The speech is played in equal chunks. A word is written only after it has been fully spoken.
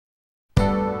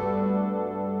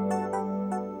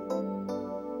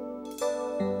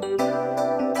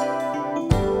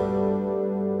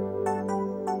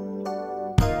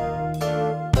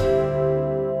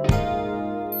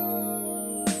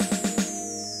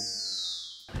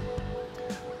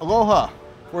Aloha!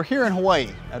 We're here in Hawaii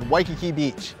at Waikiki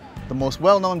Beach, the most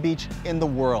well-known beach in the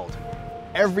world.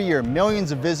 Every year,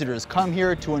 millions of visitors come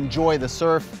here to enjoy the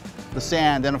surf, the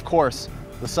sand, and of course,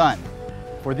 the sun.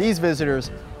 For these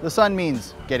visitors, the sun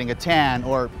means getting a tan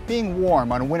or being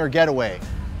warm on a winter getaway.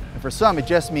 And for some, it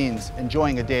just means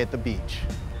enjoying a day at the beach.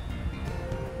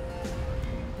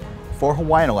 For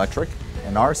Hawaiian Electric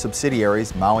and our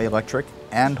subsidiaries Maui Electric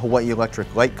and Hawaii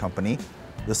Electric Light Company,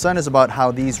 the sun is about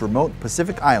how these remote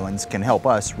Pacific islands can help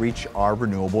us reach our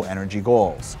renewable energy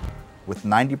goals. With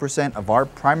 90% of our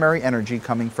primary energy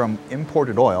coming from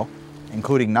imported oil,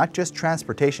 including not just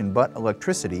transportation but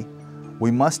electricity, we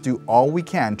must do all we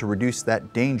can to reduce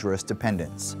that dangerous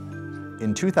dependence.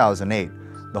 In 2008,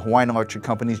 the Hawaiian Electric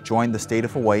Companies joined the state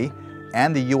of Hawaii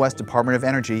and the U.S. Department of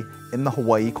Energy in the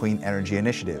Hawaii Clean Energy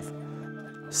Initiative.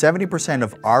 70%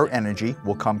 of our energy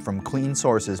will come from clean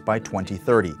sources by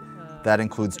 2030. That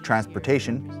includes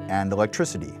transportation and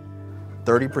electricity.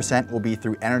 30% will be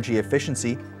through energy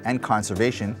efficiency and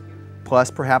conservation, plus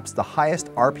perhaps the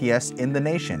highest RPS in the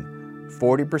nation,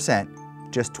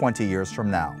 40% just 20 years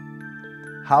from now.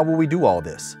 How will we do all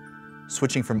this?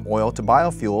 Switching from oil to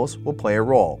biofuels will play a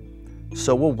role.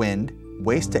 So will wind,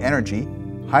 waste to energy,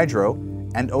 hydro,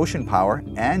 and ocean power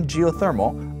and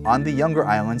geothermal on the younger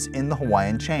islands in the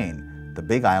Hawaiian chain, the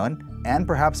Big Island, and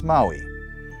perhaps Maui.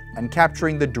 And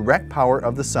capturing the direct power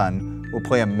of the sun will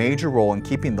play a major role in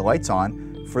keeping the lights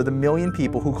on for the million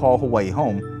people who call Hawaii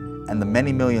home and the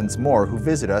many millions more who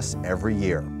visit us every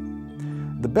year.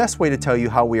 The best way to tell you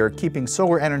how we are keeping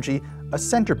solar energy a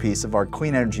centerpiece of our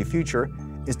clean energy future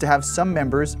is to have some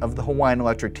members of the Hawaiian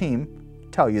Electric team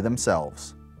tell you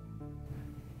themselves.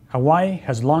 Hawaii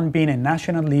has long been a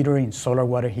national leader in solar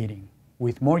water heating,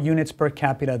 with more units per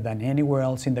capita than anywhere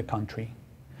else in the country.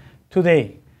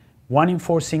 Today, 1 in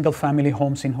 4 single-family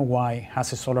homes in Hawaii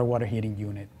has a solar water heating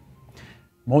unit,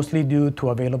 mostly due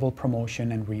to available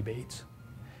promotion and rebates.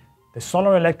 The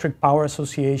Solar Electric Power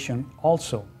Association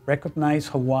also recognized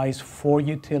Hawaii's 4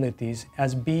 utilities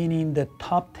as being in the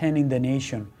top 10 in the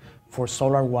nation for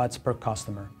solar watts per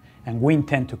customer, and we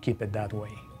intend to keep it that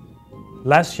way.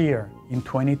 Last year, in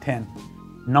 2010,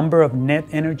 number of net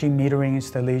energy metering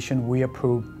installation we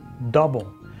approved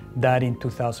doubled that in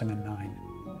 2009.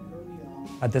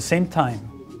 At the same time,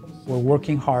 we're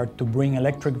working hard to bring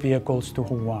electric vehicles to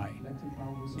Hawaii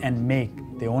and make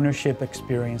the ownership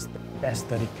experience the best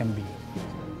that it can be.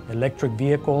 Electric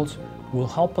vehicles will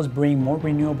help us bring more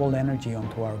renewable energy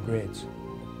onto our grids.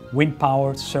 Wind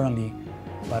power, certainly,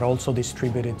 but also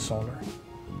distributed solar.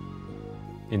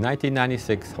 In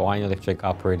 1996, Hawaiian Electric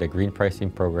operated a green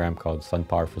pricing program called Sun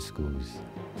Power for Schools.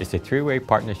 It's a 3-way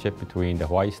partnership between the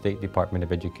Hawaii State Department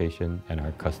of Education and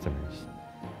our customers.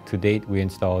 To date, we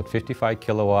installed 55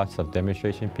 kilowatts of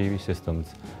demonstration PV systems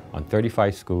on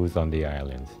 35 schools on the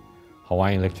islands.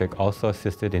 Hawaiian Electric also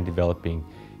assisted in developing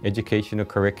educational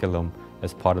curriculum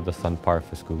as part of the Sun Power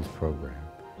for Schools program.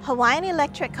 Hawaiian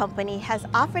Electric Company has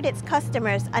offered its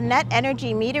customers a net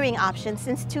energy metering option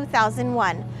since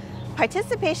 2001.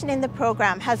 Participation in the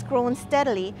program has grown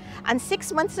steadily, and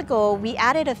 6 months ago we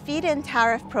added a feed-in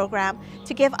tariff program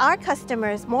to give our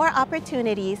customers more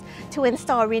opportunities to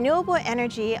install renewable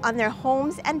energy on their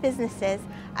homes and businesses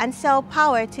and sell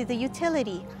power to the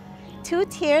utility. 2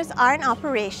 tiers are in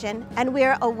operation, and we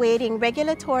are awaiting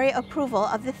regulatory approval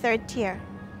of the 3rd tier.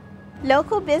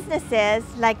 Local businesses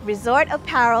like resort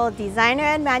apparel designer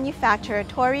and manufacturer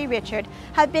Tory Richard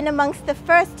have been amongst the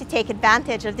first to take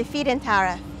advantage of the feed-in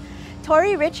tariff.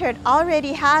 Tory Richard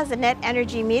already has a net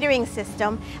energy metering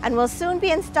system and will soon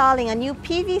be installing a new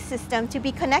PV system to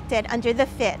be connected under the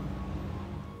FIT.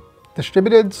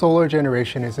 Distributed solar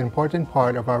generation is an important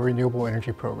part of our renewable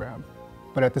energy program,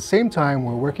 but at the same time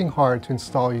we're working hard to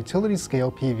install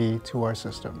utility-scale PV to our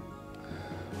system.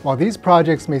 While these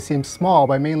projects may seem small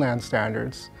by mainland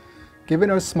standards,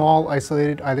 given our small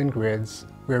isolated island grids,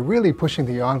 we're really pushing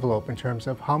the envelope in terms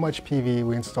of how much PV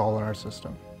we install on our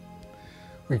system.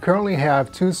 We currently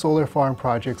have 2 solar farm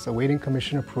projects awaiting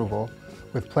Commission approval,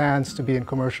 with plans to be in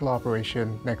commercial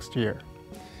operation next year.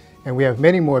 And we have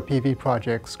many more PV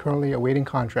projects currently awaiting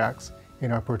contracts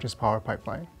in our purchase power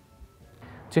pipeline.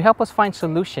 To help us find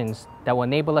solutions that will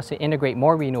enable us to integrate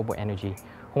more renewable energy,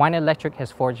 Hawaiian Electric has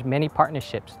forged many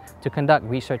partnerships to conduct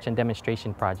research and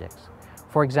demonstration projects.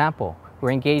 For example,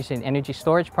 we're engaged in energy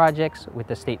storage projects with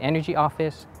the State Energy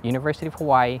Office, University of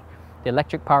Hawaii, the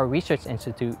Electric Power Research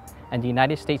Institute, and the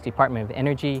United States Department of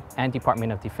Energy and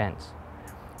Department of Defense.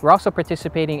 We're also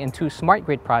participating in 2 smart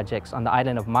grid projects on the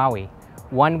island of Maui,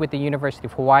 one with the University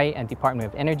of Hawaii and Department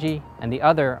of Energy, and the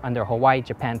other under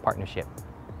Hawaii-Japan partnership.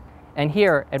 And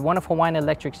here, at one of Hawaiian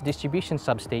Electric's distribution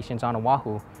substations on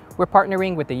Oahu, we're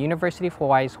partnering with the University of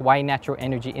Hawaii's Hawaii Natural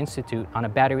Energy Institute on a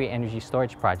battery energy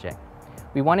storage project.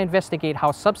 We want to investigate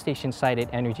how substation-sided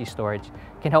energy storage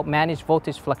can help manage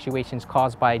voltage fluctuations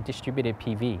caused by distributed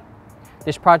PV.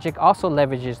 This project also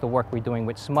leverages the work we're doing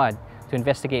with SMUD to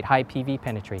investigate high PV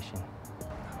penetration.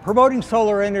 Promoting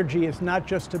solar energy is not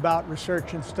just about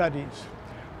research and studies.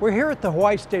 We're here at the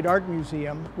Hawaii State Art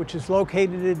Museum, which is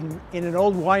located in an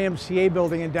old YMCA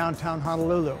building in downtown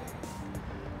Honolulu.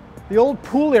 The old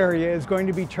pool area is going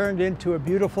to be turned into a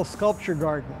beautiful sculpture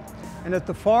garden. And at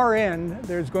the far end,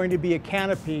 there's going to be a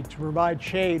canopy to provide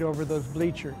shade over those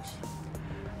bleachers.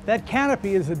 That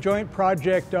canopy is a joint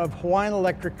project of Hawaiian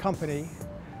Electric Company,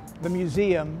 the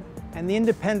museum, and the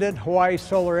independent Hawaii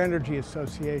Solar Energy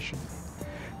Association.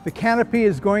 The canopy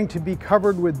is going to be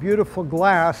covered with beautiful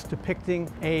glass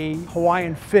depicting a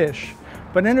Hawaiian fish,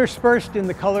 but interspersed in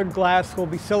the colored glass will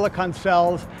be silicon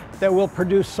cells that will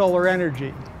produce solar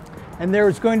energy. And there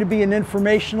is going to be an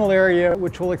informational area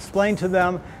which will explain to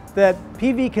them that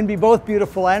PV can be both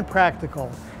beautiful and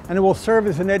practical, and it will serve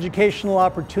as an educational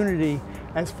opportunity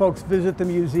as folks visit the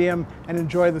museum and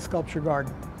enjoy the sculpture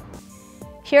garden.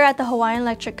 Here at the Hawaiian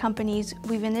Electric Companies,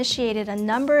 we've initiated a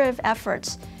number of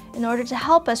efforts in order to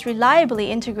help us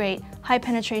reliably integrate high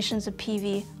penetrations of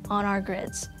PV on our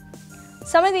grids.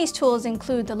 Some of these tools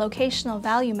include the Locational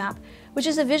Value Map, which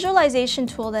is a visualization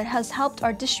tool that has helped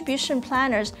our distribution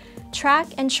planners track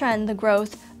and trend the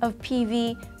growth of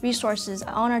PV resources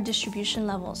on our distribution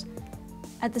levels.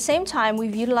 At the same time,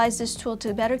 we've utilized this tool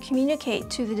to better communicate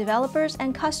to the developers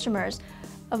and customers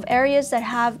of areas that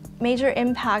have major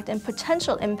impact and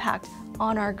potential impact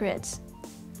on our grids.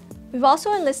 We've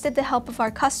also enlisted the help of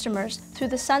our customers through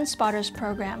the Sun Spotters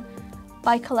program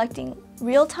by collecting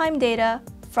real-time data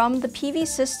from the PV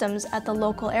systems at the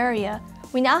local area.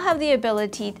 We now have the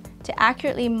ability to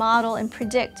accurately model and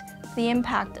predict the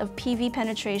impact of PV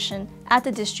penetration at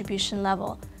the distribution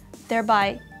level,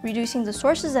 thereby reducing the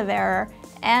sources of error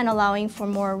and allowing for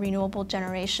more renewable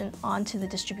generation onto the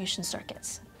distribution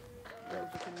circuits.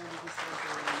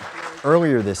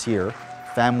 Earlier this year,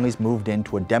 families moved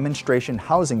into a demonstration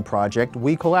housing project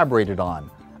we collaborated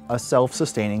on, a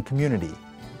self-sustaining community.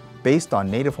 Based on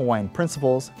Native Hawaiian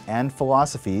principles and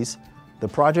philosophies, the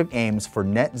project aims for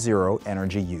net zero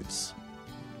energy use.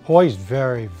 Hawaii is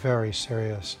very, very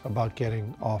serious about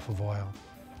getting off of oil.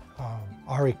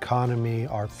 Our economy,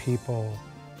 our people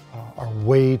are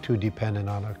way too dependent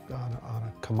on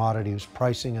a commodity whose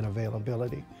pricing and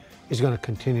availability is going to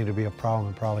continue to be a problem,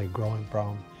 and probably a growing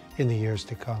problem in the years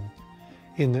to come.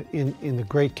 In the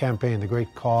great campaign, the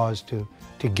great cause to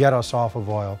get us off of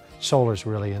oil, solar's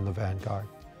really in the vanguard.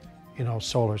 You know,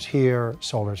 solar's here,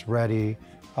 solar's ready.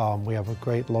 We have a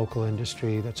great local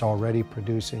industry that's already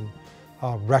producing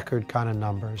record kind of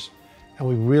numbers. And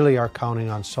we really are counting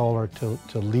on solar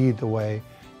to lead the way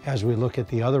as we look at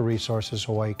the other resources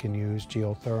Hawaii can use,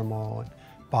 geothermal and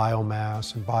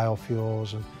biomass and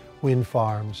biofuels and wind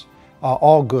farms,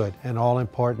 all good and all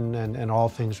important and all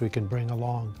things we can bring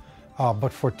along.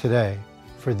 But for today,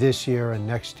 for this year and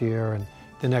next year and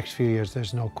the next few years,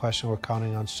 there's no question we're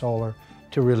counting on solar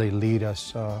to really lead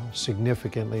us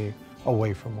significantly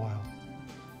away from oil.